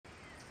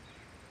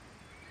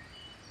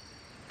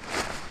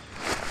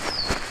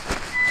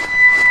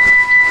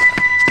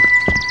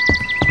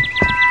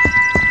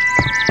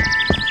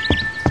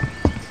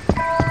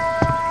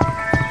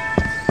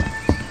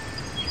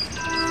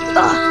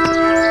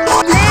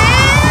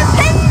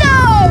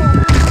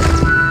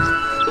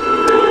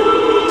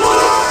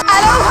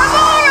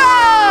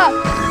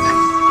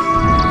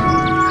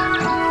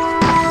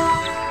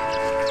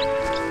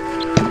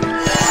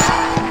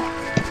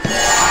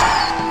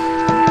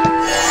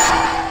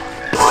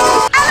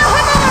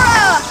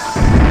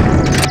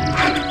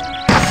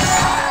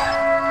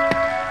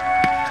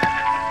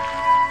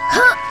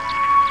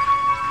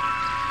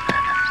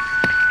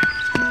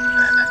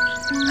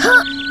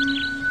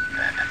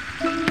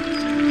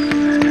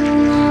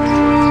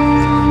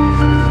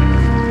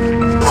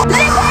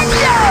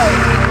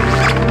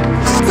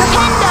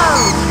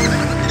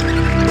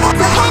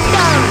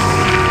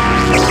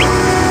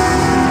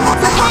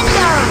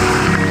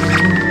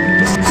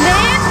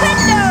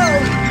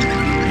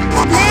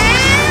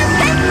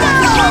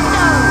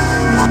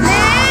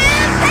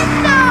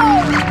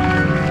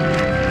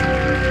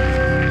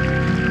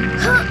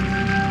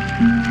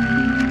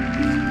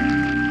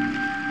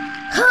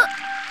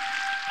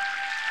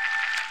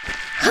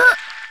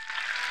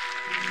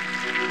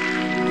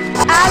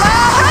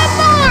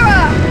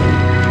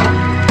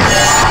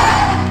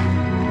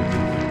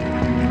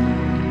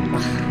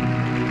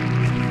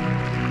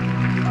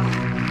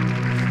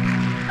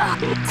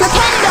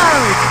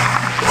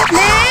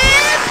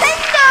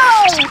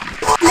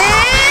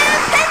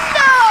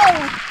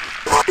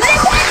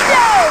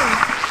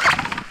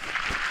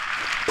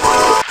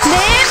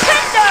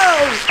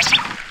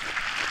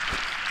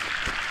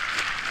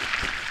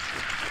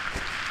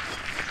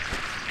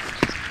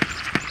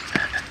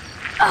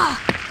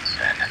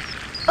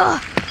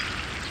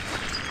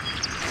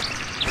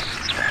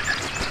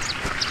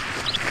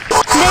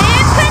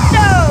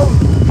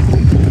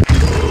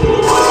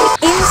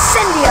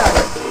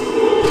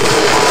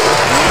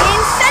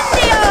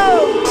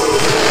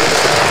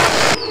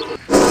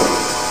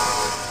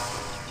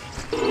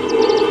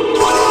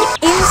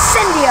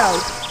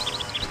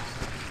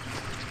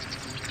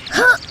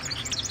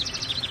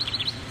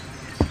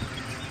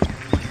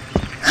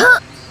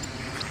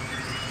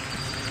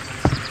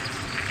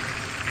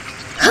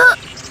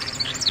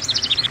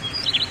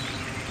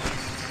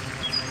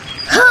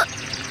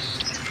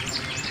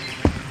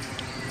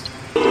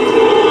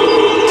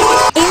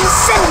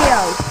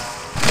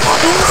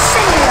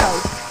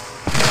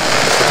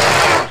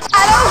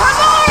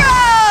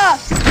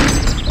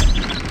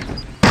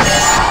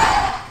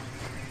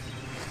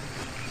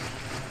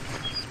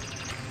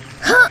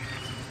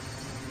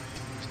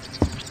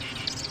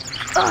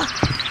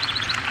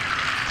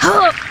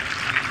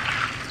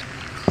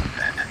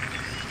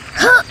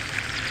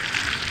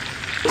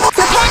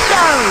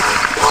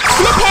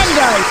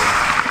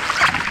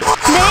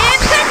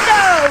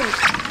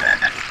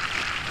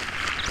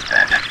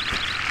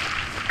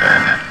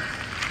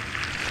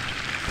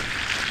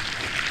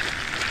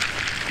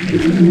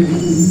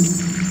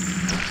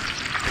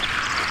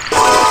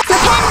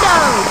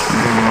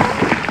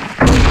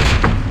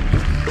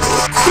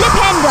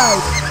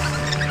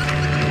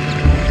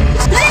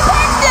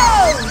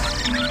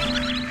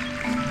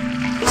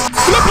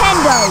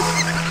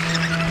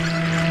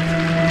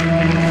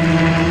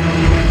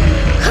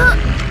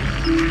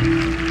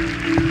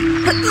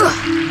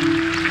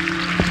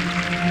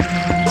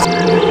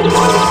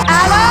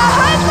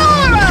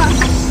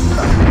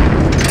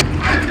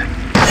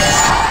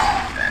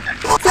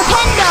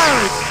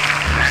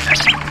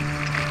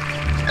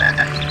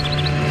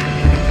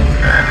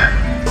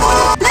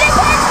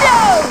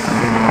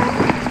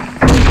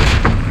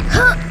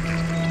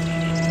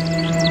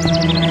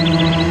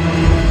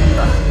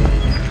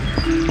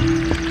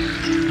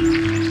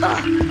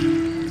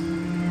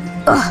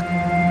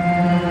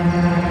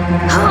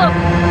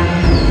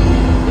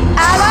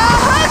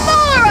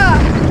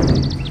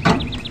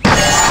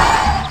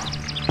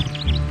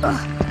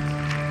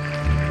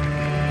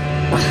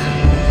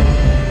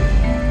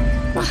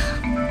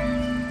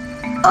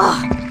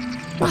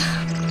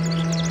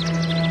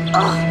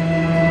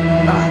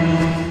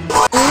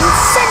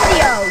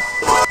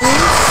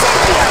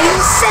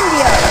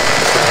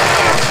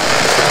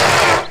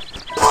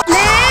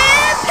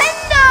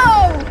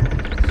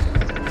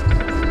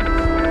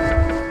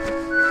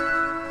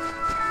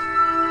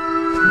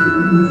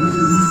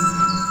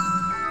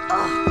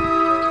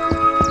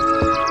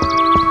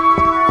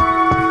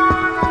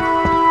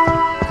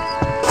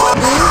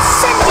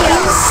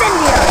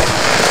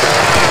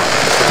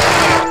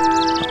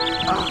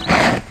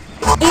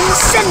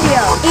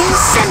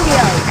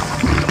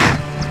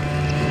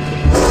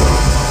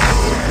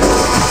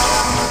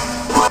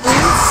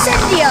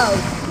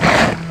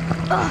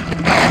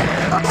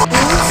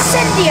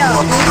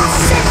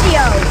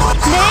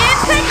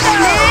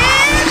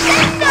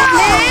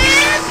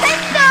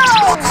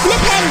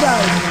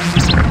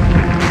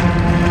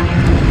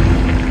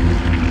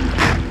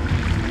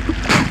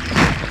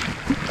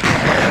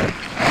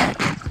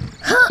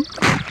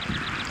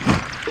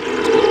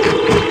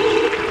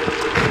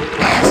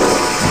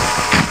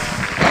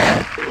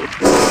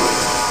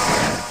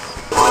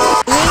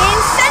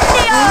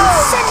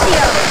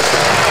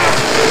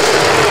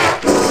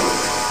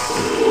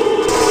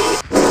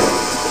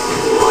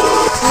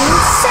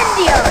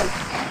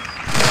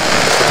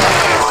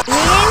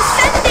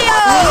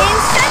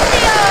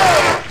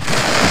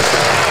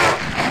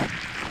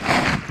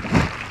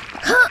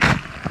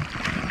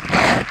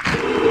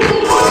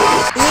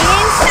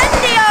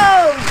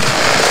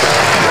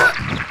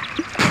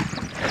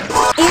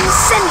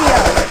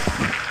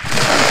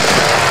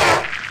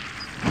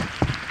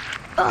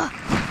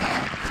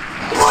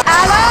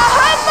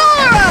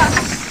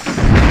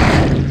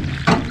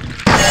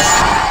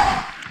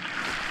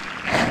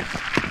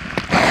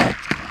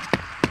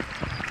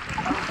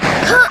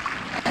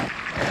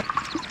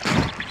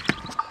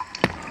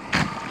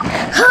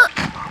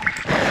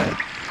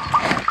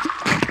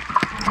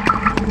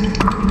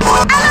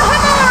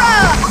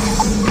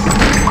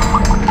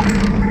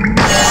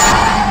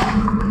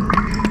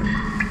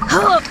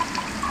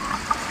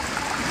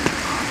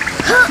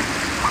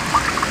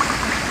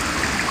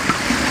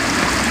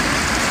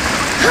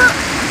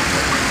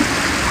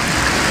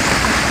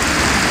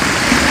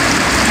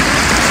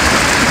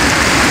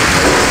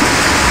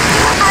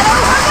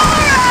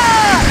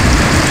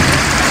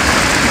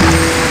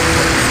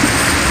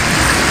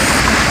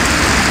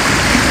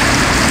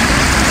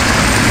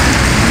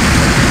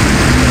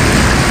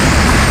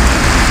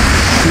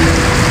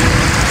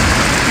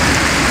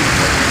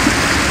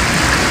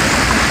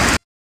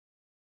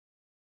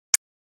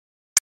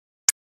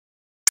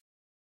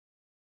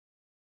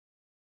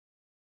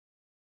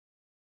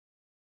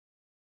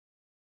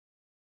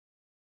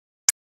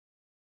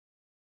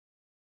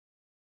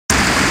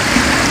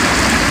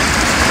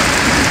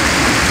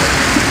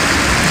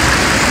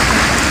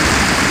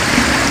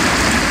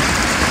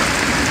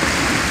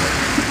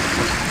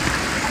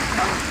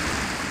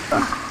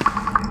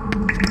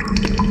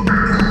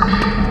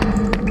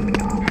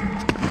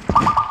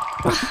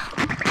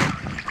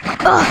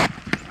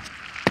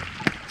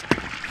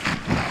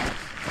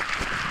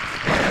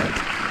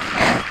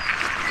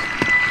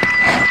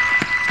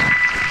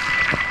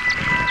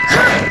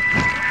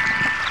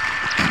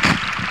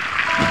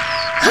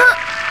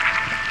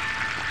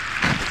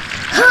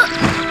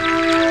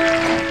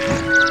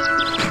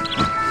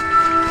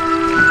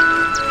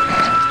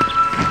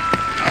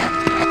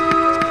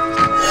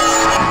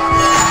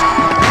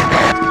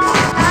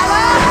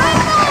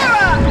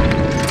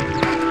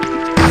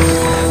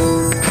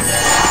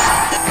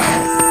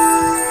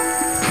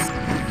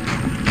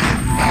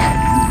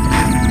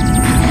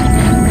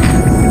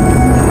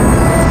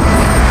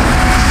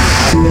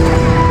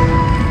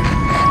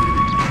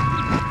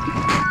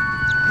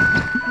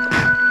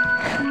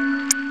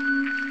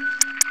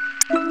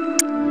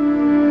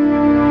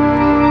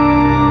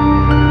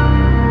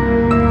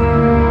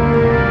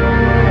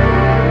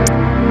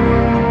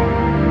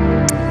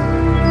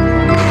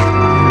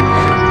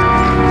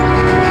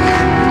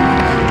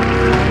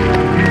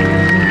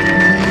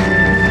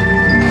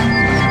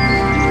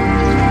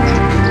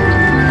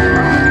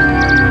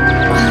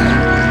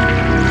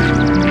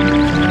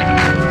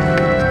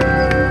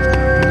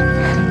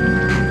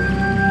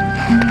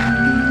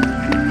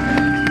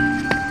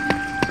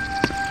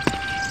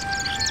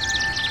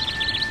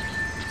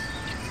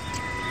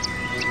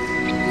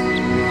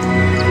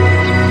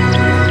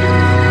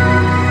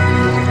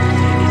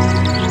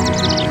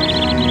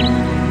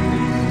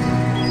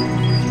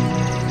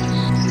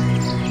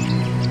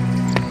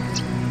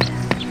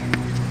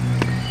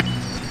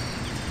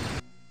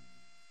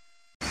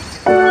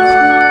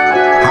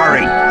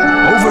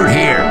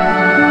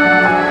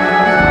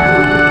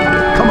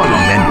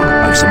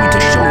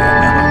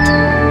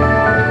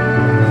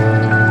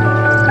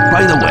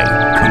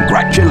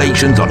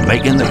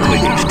picking the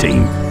Quidditch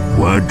team.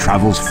 Word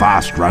travels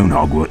fast round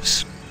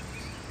Hogwarts.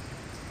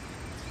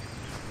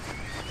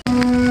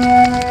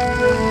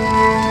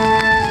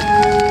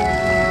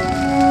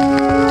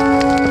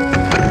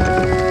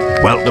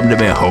 Welcome to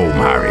my home,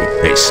 Harry.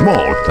 It's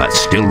small, but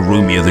still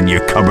roomier than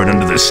your cupboard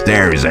under the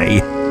stairs, eh?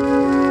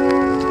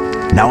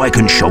 Now I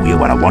can show you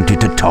what I wanted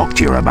to talk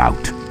to you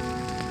about.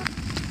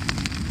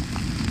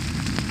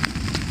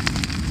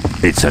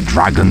 It's a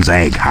dragon's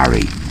egg,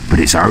 Harry, but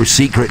it's our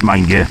secret,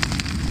 mind you.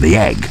 The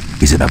egg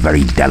is at a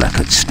very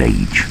delicate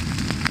stage.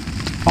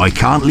 I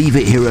can't leave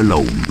it here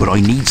alone, but I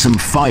need some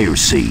fire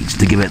seeds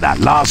to give it that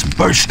last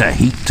burst of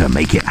heat to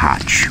make it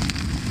hatch.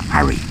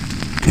 Harry,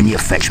 can you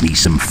fetch me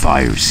some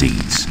fire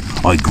seeds?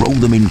 I grow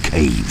them in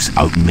caves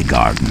out in the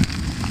garden.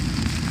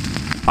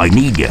 I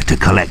need you to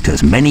collect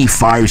as many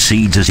fire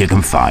seeds as you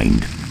can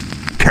find.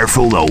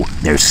 Careful though,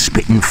 they're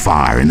spitting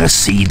fire and the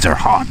seeds are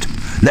hot.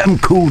 Let them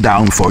cool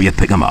down before you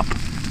pick them up.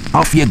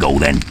 Off you go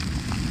then.